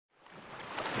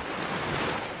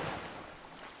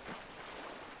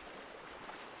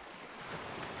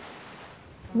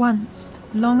Once,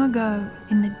 long ago,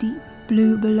 in the deep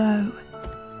blue below.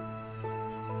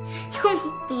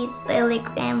 Don't be silly,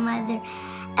 Grandmother.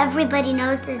 Everybody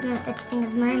knows there's no such thing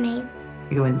as mermaids.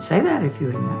 You wouldn't say that if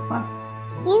you had met one.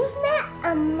 You met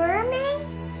a mermaid?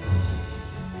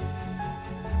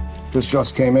 This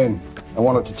just came in. I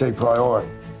wanted to take priority.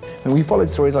 And we followed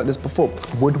stories like this before.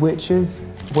 Wood witches,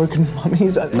 woken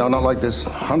mummies. No, not like this.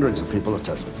 Hundreds of people are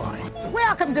testifying.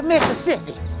 Welcome to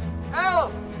Mississippi.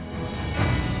 Help!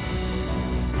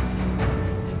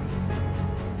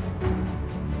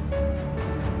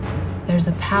 There's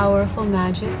a powerful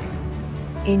magic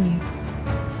in you,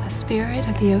 a spirit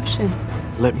of the ocean.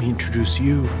 Let me introduce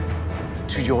you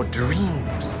to your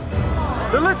dreams.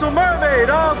 The Little Mermaid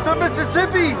of the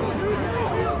Mississippi!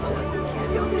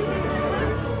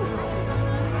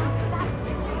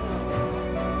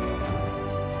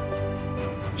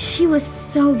 She was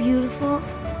so beautiful,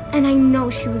 and I know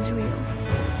she was real.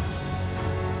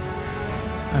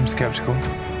 I'm skeptical.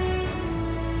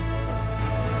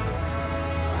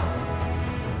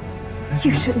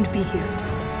 You shouldn't be here.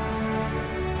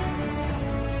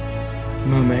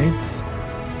 Mermaids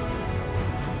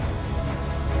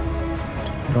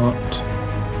do not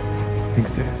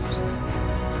exist.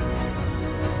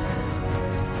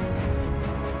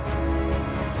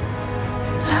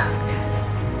 Look,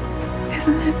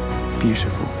 isn't it?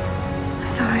 Beautiful. I'm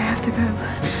sorry, I have to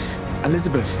go.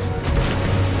 Elizabeth.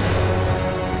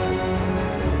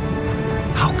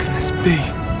 How can this be?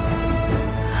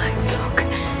 It's Locke.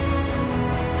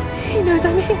 He knows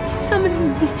I'm here. He's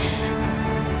summoning me.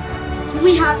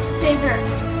 We have to save her.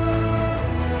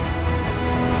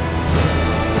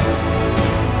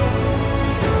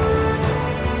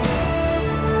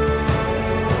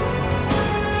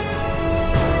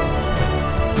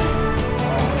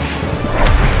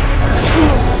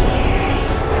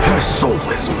 Her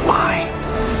soul is mine.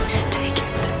 Take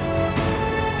it.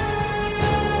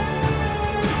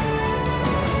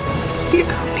 It's the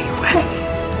only way.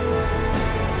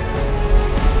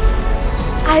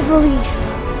 I believe.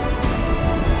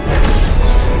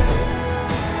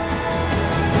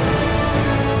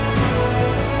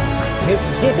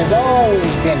 Mississippi's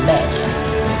always been magic.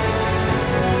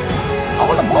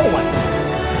 All aboard.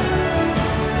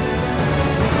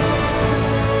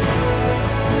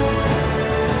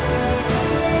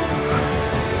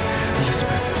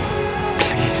 Elizabeth.